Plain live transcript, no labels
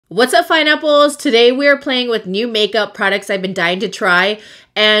What's up, Pineapples? Today we are playing with new makeup products I've been dying to try,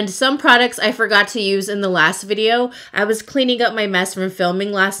 and some products I forgot to use in the last video. I was cleaning up my mess from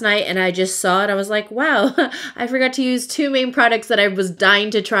filming last night and I just saw it. I was like, wow, I forgot to use two main products that I was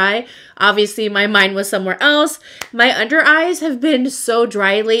dying to try. Obviously, my mind was somewhere else. My under eyes have been so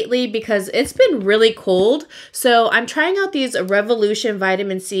dry lately because it's been really cold. So I'm trying out these Revolution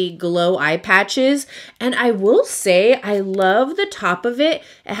Vitamin C Glow Eye Patches, and I will say I love the top of it.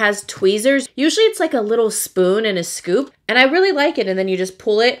 It has tweezers. Usually it's like a little spoon and a scoop, and I really like it. And then you just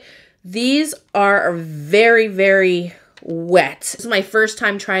pull it. These are very, very wet. This is my first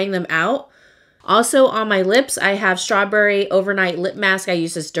time trying them out. Also on my lips, I have Strawberry Overnight Lip Mask. I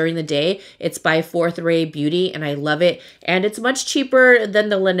use this during the day. It's by Fourth Ray Beauty, and I love it. And it's much cheaper than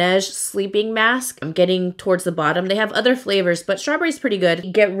the Laneige Sleeping Mask. I'm getting towards the bottom. They have other flavors, but strawberry's pretty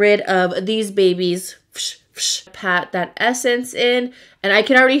good. Get rid of these babies. Pat that essence in, and I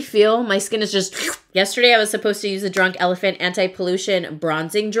can already feel my skin is just... Yesterday I was supposed to use the Drunk Elephant Anti-Pollution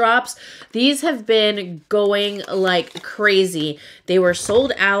Bronzing Drops. These have been going like crazy. They were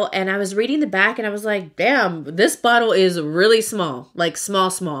sold out, and I was reading the back and I was like, damn, this bottle is really small, like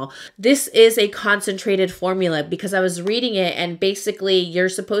small. This is a concentrated formula because I was reading it, and basically you're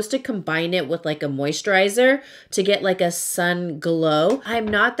supposed to combine it with like a moisturizer to get like a sun glow. I'm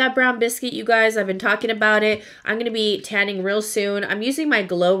not that brown biscuit, you guys. I've been talking about it. I'm going to be tanning real soon. I'm using my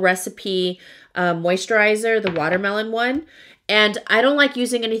Glow Recipe moisturizer, the watermelon one, and I don't like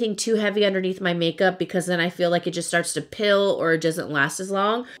using anything too heavy underneath my makeup because then I feel like it just starts to pill or it doesn't last as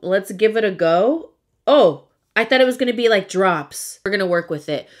long. Let's give it a go. Oh, I thought it was going to be like drops. We're going to work with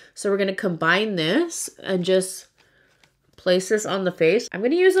it. So we're going to combine this and just place this on the face. I'm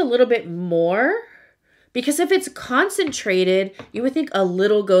going to use a little bit more because if it's concentrated, you would think a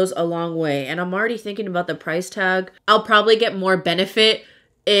little goes a long way. And I'm already thinking about the price tag. I'll probably get more benefit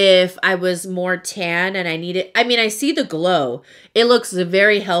if I was more tan and I need it. I mean, I see the glow. It looks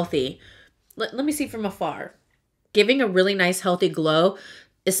very healthy. Let me see from afar. Giving a really nice healthy glow,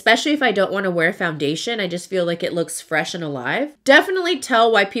 especially if I don't want to wear foundation. I just feel like it looks fresh and alive. Definitely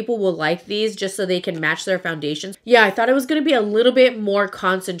tell why people will like these just so they can match their foundations. Yeah, I thought it was going to be a little bit more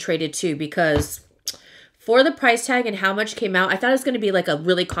concentrated too because for the price tag and how much came out, I thought it was going to be like a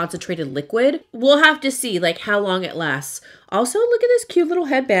really concentrated liquid. We'll have to see like how long it lasts. Also, look at this cute little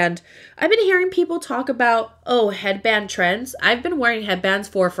headband. I've been hearing people talk about, oh, headband trends. I've been wearing headbands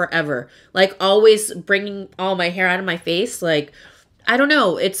for forever. Like always bringing all my hair out of my face. Like, I don't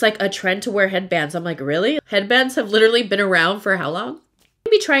know. It's like a trend to wear headbands. I'm like, really? Headbands have literally been around for how long?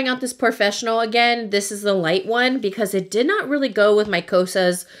 Be trying out this Professional again. This is the light one because it did not really go with my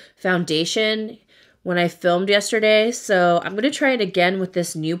Kosas foundation when I filmed yesterday. So I'm going to try it again with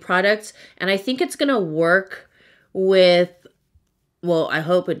this new product. And I think it's going to work with, well, I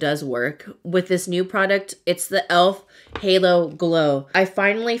hope it does work with this new product. It's the e.l.f. Halo Glow. I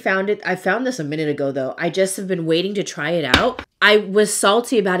finally found it. I found this a minute ago though. I just have been waiting to try it out. I was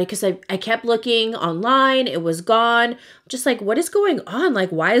salty about it because I kept looking online. It was gone. I'm just like, what is going on?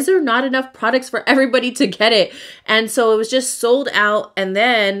 Like, why is there not enough products for everybody to get it? And so it was just sold out. And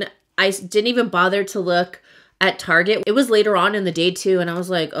then I didn't even bother to look at Target. It was later on in the day too, and I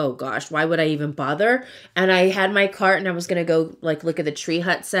was like, oh gosh, why would I even bother? And I had my cart and I was gonna go like look at the Tree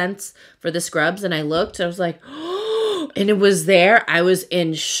Hut scents for the scrubs, and I looked, I was like, oh, and it was there. I was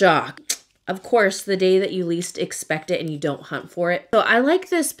in shock. Of course, the day that you least expect it and you don't hunt for it. So I like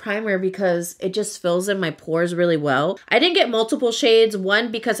this primer because it just fills in my pores really well. I didn't get multiple shades.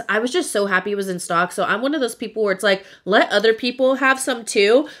 One, because I was just so happy it was in stock. So I'm one of those people where it's like, let other people have some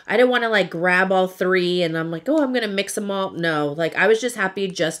too. I didn't want to like grab all three and I'm like, oh, I'm going to mix them all. No, like I was just happy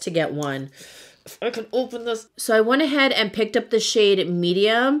just to get one. If I can open this. So I went ahead and picked up the shade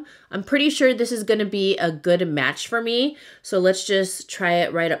Medium. I'm pretty sure this is going to be a good match for me. So let's just try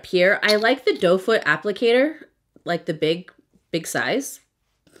it right up here. I like the doe foot applicator, like the big size.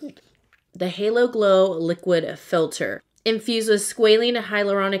 The Halo Glow Liquid Filter. Infused with squalene and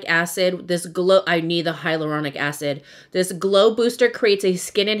hyaluronic acid, I need the hyaluronic acid. This glow booster creates a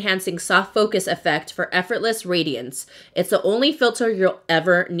skin-enhancing soft focus effect for effortless radiance. It's the only filter you'll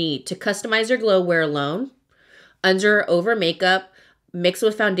ever need to customize your glow wear alone, under or over makeup, mix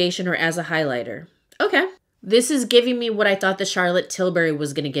with foundation, or as a highlighter. Okay. This is giving me what I thought the Charlotte Tilbury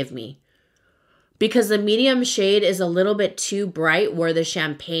was going to give me. Because the medium shade is a little bit too bright where the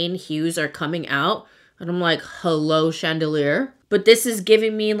champagne hues are coming out. And I'm like, hello, chandelier. But this is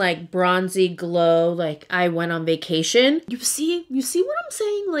giving me like bronzy glow, like I went on vacation. You see what I'm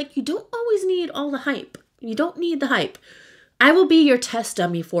saying? Like, you don't always need all the hype. You don't need the hype. I will be your test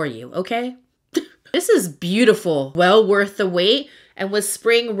dummy for you, okay? This is beautiful. Well worth the wait. And with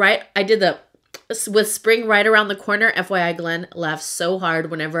spring right, with spring right around the corner, FYI, Glenn laughs so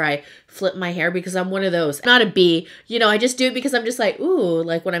hard whenever I flip my hair because I'm one of those. I'm not a bee. You know, I just do it because I'm just like, ooh,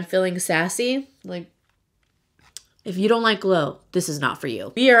 like when I'm feeling sassy. Like, if you don't like glow, this is not for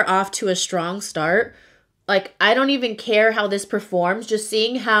you. We are off to a strong start. Like, I don't even care how this performs. Just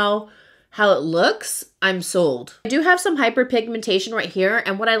seeing how it looks, I'm sold. I do have some hyperpigmentation right here.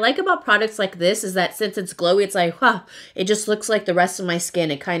 And what I like about products like this is that since it's glowy, it's like, huh, it just looks like the rest of my skin.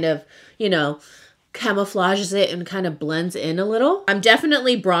 It kind of, you know, camouflages it and kind of blends in a little. I'm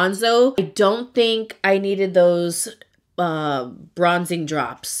definitely bronzed though. I don't think I needed those bronzing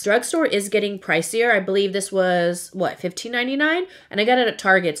drops. Drugstore is getting pricier. I believe this was what, $15.99, and I got it at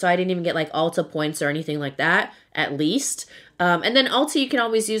Target, so I didn't even get like Ulta points or anything like that, at least. And then Ulta, you can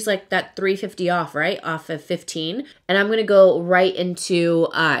always use like that $3.50 off, right? Off of 15. And I'm gonna go right into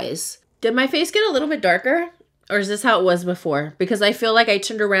eyes. Did my face get a little bit darker? Or is this how it was before? Because I feel like I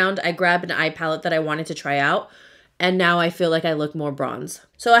turned around, I grabbed an eye palette that I wanted to try out, and now I feel like I look more bronze.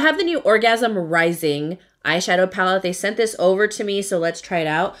 So I have the new Orgasm Rising eyeshadow palette. They sent this over to me, so let's try it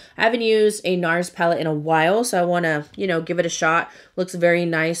out. I haven't used a NARS palette in a while, so I want to, you know, give it a shot. Looks very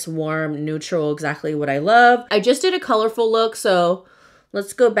nice, warm, neutral, exactly what I love. I just did a colorful look, so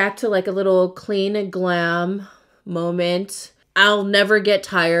let's go back to like a little clean glam moment. I'll never get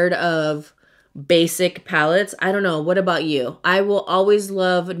tired of basic palettes. I don't know. What about you? I will always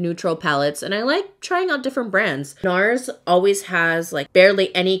love neutral palettes, and I like trying out different brands. NARS always has like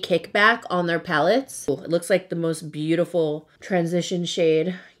barely any kickback on their palettes. It looks like the most beautiful transition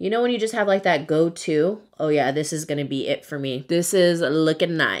shade. You know when you just have like that go-to? Oh yeah, this is gonna be it for me. This is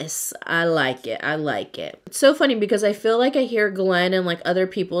looking nice. I like it. I like it. It's so funny because I feel like I hear Glenn and like other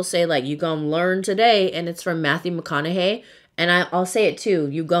people say like, you gonna learn today, and it's from Matthew McConaughey. And I'll say it too,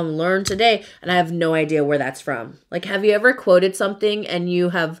 you gonna learn today, and I have no idea where that's from. Like, have you ever quoted something and you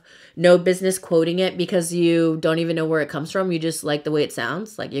have no business quoting it because you don't even know where it comes from? You just like the way it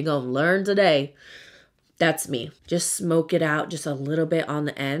sounds? Like, you're gonna learn today. That's me. Just smoke it out just a little bit on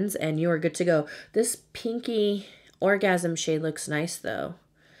the ends, and you are good to go. This pinky orgasm shade looks nice, though.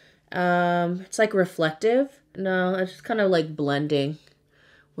 It's like reflective. No, it's kind of like blending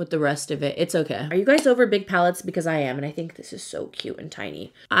with the rest of it. It's okay. Are you guys over big palettes? Because I am, and I think this is so cute and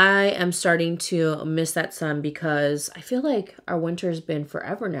tiny. I am starting to miss that sun because I feel like our winter's been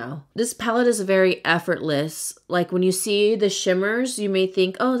forever now. This palette is very effortless. Like when you see the shimmers, you may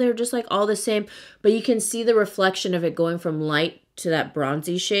think, oh, they're just like all the same, but you can see the reflection of it going from light to that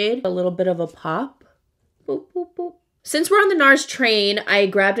bronzy shade. A little bit of a pop. Boop, boop, boop. Since we're on the NARS train, I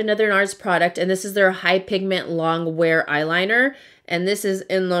grabbed another NARS product, and this is their high pigment long wear eyeliner. And this is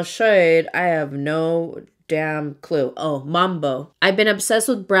in the shade, I have no damn clue. Oh, Mambo. I've been obsessed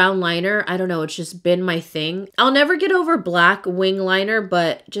with brown liner. I don't know, it's just been my thing. I'll never get over black wing liner,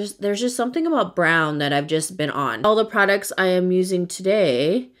 but there's just something about brown that I've just been on. All the products I am using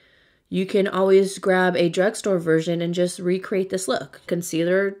today, you can always grab a drugstore version and just recreate this look.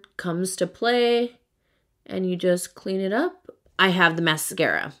 Concealer comes to play, and you just clean it up. I have the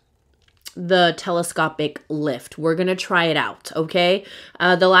mascara, the telescopic lift. We're gonna try it out, okay?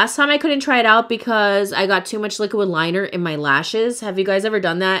 The last time I couldn't try it out because I got too much liquid liner in my lashes. Have you guys ever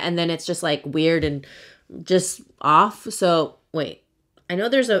done that? And then it's just like weird and just off. So wait, I know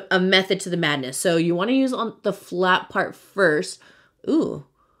there's a method to the madness. So you want to use on the flat part first. Ooh,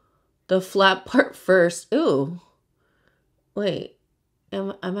 the flat part first. Ooh, wait.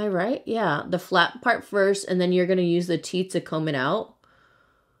 Am I right? Yeah, the flat part first, and then you're gonna use the teeth to comb it out.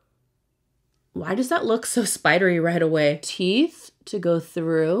 Why does that look so spidery right away? Teeth to go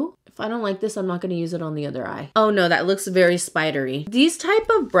through. If I don't like this, I'm not going to use it on the other eye. Oh no, that looks very spidery. These type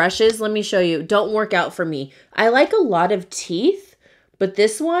of brushes, let me show you, don't work out for me. I like a lot of teeth, but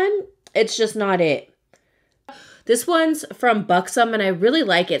this one, it's just not it. This one's from Buxom, and I really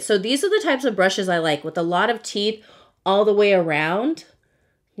like it. So these are the types of brushes I like, with a lot of teeth all the way around.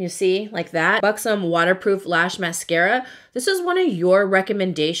 You see, like that. Buxom Waterproof Lash Mascara. This is one of your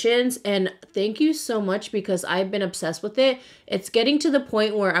recommendations, and thank you so much because I've been obsessed with it. It's getting to the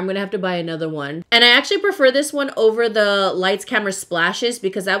point where I'm going to have to buy another one. And I actually prefer this one over the Lights Camera Splashes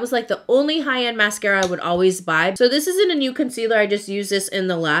because that was like the only high-end mascara I would always buy. So this isn't a new concealer. I just used this in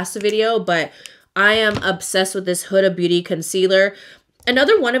the last video, but I am obsessed with this Huda Beauty concealer.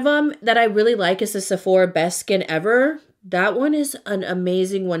 Another one of them that I really like is the Sephora Best Skin Ever. That one is an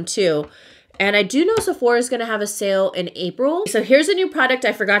amazing one too. And I do know Sephora is going to have a sale in April. So here's a new product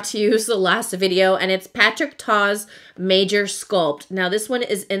I forgot to use the last video, and it's Patrick Ta's Major Sculpt. Now this one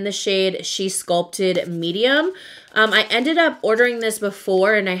is in the shade She Sculpted Medium. I ended up ordering this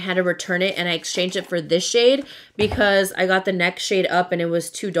before and I had to return it, and I exchanged it for this shade because I got the next shade up and it was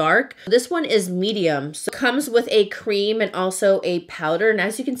too dark. This one is medium. So it comes with a cream and also a powder. And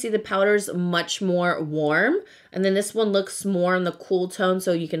as you can see, the powder is much more warm. And then this one looks more on the cool tone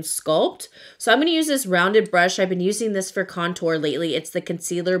so you can sculpt. So I'm going to use this rounded brush. I've been using this for contour lately. It's the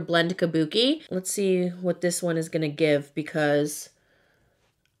Concealer Blend Kabuki. Let's see what this one is going to give, because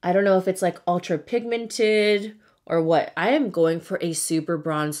I don't know if it's like ultra pigmented or what. I am going for a super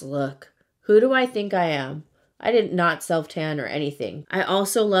bronze look. Who do I think I am? I did not self-tan or anything. I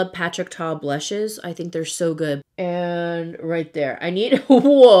also love Patrick Ta blushes. I think they're so good. And right there, I need,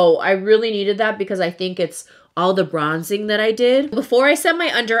 whoa, I really needed that because I think it's all the bronzing that I did. Before I set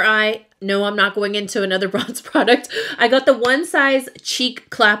my under eye, no, I'm not going into another bronze product. I got the One Size Cheek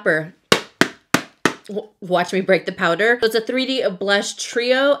Clapper. Watch me break the powder. So it's a 3D blush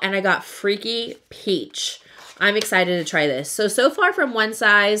trio, and I got Freaky Peach. I'm excited to try this. So far from One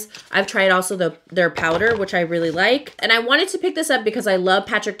Size, I've tried also their powder, which I really like. And I wanted to pick this up because I love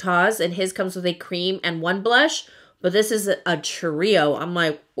Patrick Ta's, and his comes with a cream and one blush. But this is a trio. I'm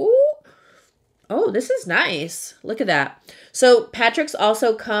like, ooh. Oh, this is nice. Look at that. So Patrick's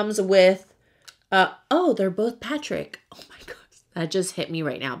also comes with, oh, they're both Patrick. Oh my gosh. That just hit me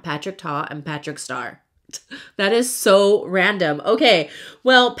right now. Patrick Ta and Patrick Star. That is so random. Okay.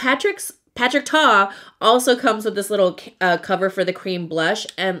 Well, Patrick Ta also comes with this little cover for the cream blush,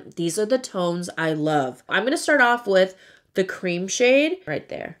 and these are the tones I love. I'm going to start off with the cream shade right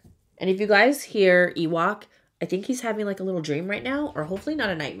there. And if you guys hear Ewok, I think he's having like a little dream right now, or hopefully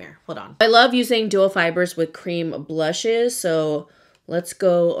not a nightmare. Hold on. I love using dual fibers with cream blushes, so let's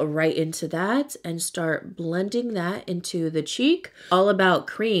go right into that and start blending that into the cheek. All about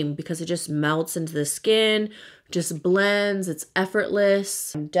cream because it just melts into the skin, just blends, it's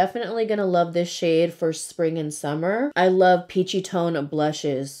effortless. I'm definitely gonna love this shade for spring and summer. I love peachy tone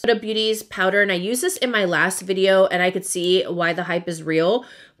blushes. Huda Beauty's powder, and I used this in my last video and I could see why the hype is real,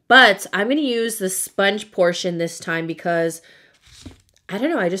 but I'm gonna use the sponge portion this time because I don't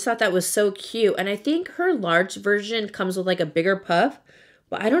know, I just thought that was so cute. And I think her large version comes with like a bigger puff,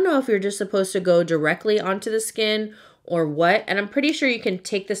 but I don't know if you're just supposed to go directly onto the skin or what. And I'm pretty sure you can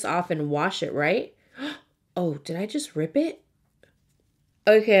take this off and wash it, right? Oh, did I just rip it?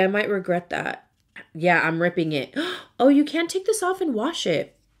 Okay, I might regret that. Yeah, I'm ripping it. Oh, you can't take this off and wash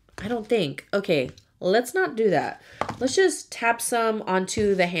it. I don't think. Okay, let's not do that. Let's just tap some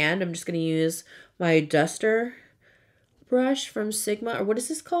onto the hand. I'm just going to use my duster brush from Sigma, or what is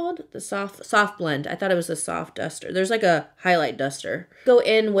this called? The soft blend. I thought it was a soft duster. There's like a highlight duster. Go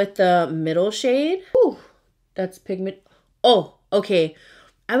in with the middle shade. Ooh, that's pigment. Oh, okay.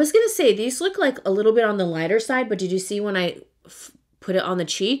 I was gonna say these look like a little bit on the lighter side, but did you see when I put it on the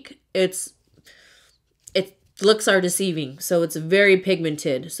cheek? Looks are deceiving. So it's very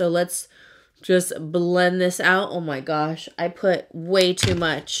pigmented. So let's just blend this out. Oh my gosh, I put way too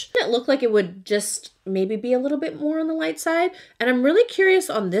much. It looked like it would just maybe be a little bit more on the light side. And I'm really curious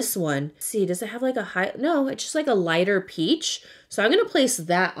on this one. Let's see, does it have like a high? No, it's just like a lighter peach. So I'm gonna place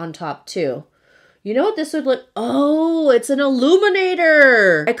that on top too. You know what this would look? Oh, it's an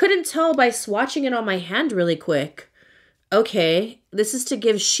illuminator. I couldn't tell by swatching it on my hand really quick. Okay, this is to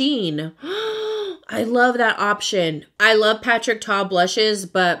give sheen. I love that option. I love Patrick Ta blushes,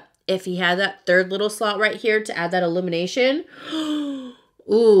 but if he had that third little slot right here to add that illumination,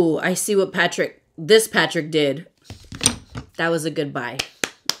 ooh, I see what this Patrick did. That was a good buy.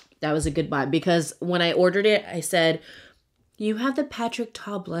 That was a good buy because when I ordered it, I said, you have the Patrick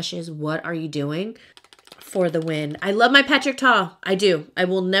Ta blushes. What are you doing? For the win. I love my Patrick Ta. I do. I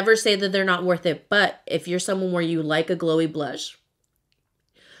will never say that they're not worth it. But if you're someone where you like a glowy blush,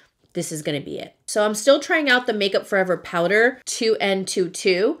 this is going to be it. So I'm still trying out the Makeup Forever powder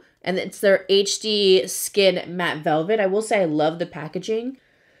 2N22. And it's their HD Skin Matte Velvet. I will say I love the packaging.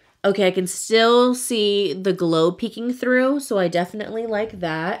 Okay, I can still see the glow peeking through. So I definitely like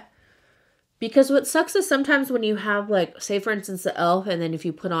that. Because what sucks is sometimes when you have like, say for instance, the e.l.f. and then if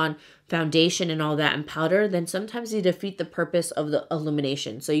you put on foundation and all that and powder, then sometimes you defeat the purpose of the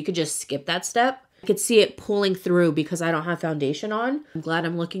illumination. So you could just skip that step. I could see it pulling through because I don't have foundation on. I'm glad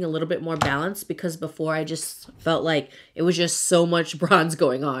I'm looking a little bit more balanced because before I just felt like it was just so much bronze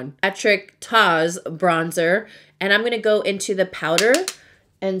going on. Patrick Ta's bronzer. And I'm going to go into the powder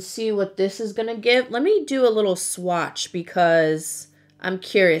and see what this is going to give. Let me do a little swatch because I'm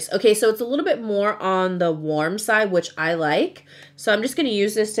curious. Okay, so it's a little bit more on the warm side, which I like. So I'm just going to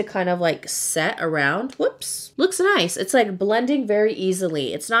use this to kind of like set around. Whoops. Looks nice. It's like blending very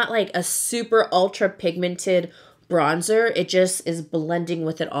easily. It's not like a super ultra pigmented bronzer. It just is blending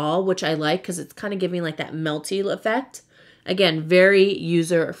with it all, which I like because it's kind of giving like that melty effect. Again, very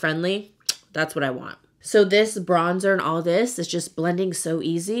user friendly. That's what I want. So this bronzer and all this is just blending so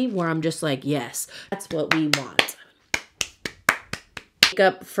easy where I'm just like, yes, that's what we want.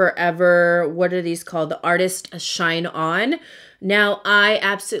 Makeup Forever, what are these called? The Artist Shine On. Now, I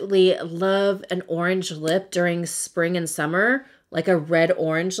absolutely love an orange lip during spring and summer, like a red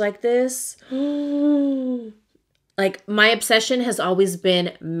orange like this. Like, my obsession has always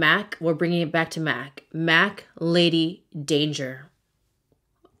been MAC. We're bringing it back to MAC. MAC Lady Danger.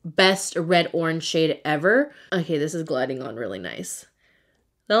 Best red orange shade ever. Okay, this is gliding on really nice.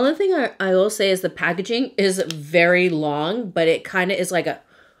 The only thing I will say is the packaging is very long, but it kind of is like a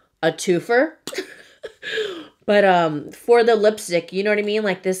twofer. But for the lipstick, you know what I mean?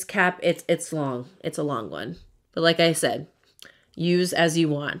 Like this cap, it's long. It's a long one. But like I said, use as you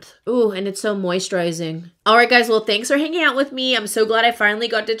want. Ooh, and it's so moisturizing. All right, guys. Well, thanks for hanging out with me. I'm so glad I finally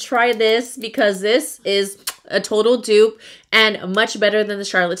got to try this because this is a total dupe and much better than the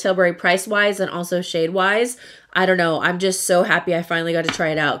Charlotte Tilbury price-wise and also shade-wise. I don't know. I'm just so happy I finally got to try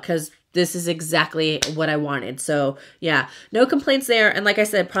it out because this is exactly what I wanted. So yeah, no complaints there. And like I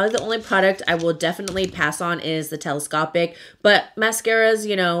said, probably the only product I will definitely pass on is the telescopic. But mascaras,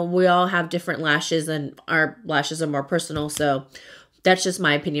 you know, we all have different lashes and our lashes are more personal. So that's just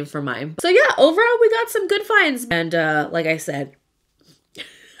my opinion for mine. So yeah, overall, we got some good finds. And like I said,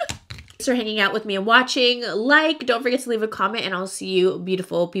 thanks for hanging out with me and watching. Like, don't forget to leave a comment and I'll see you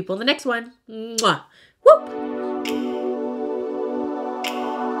beautiful people in the next one. Mwah. Whoop.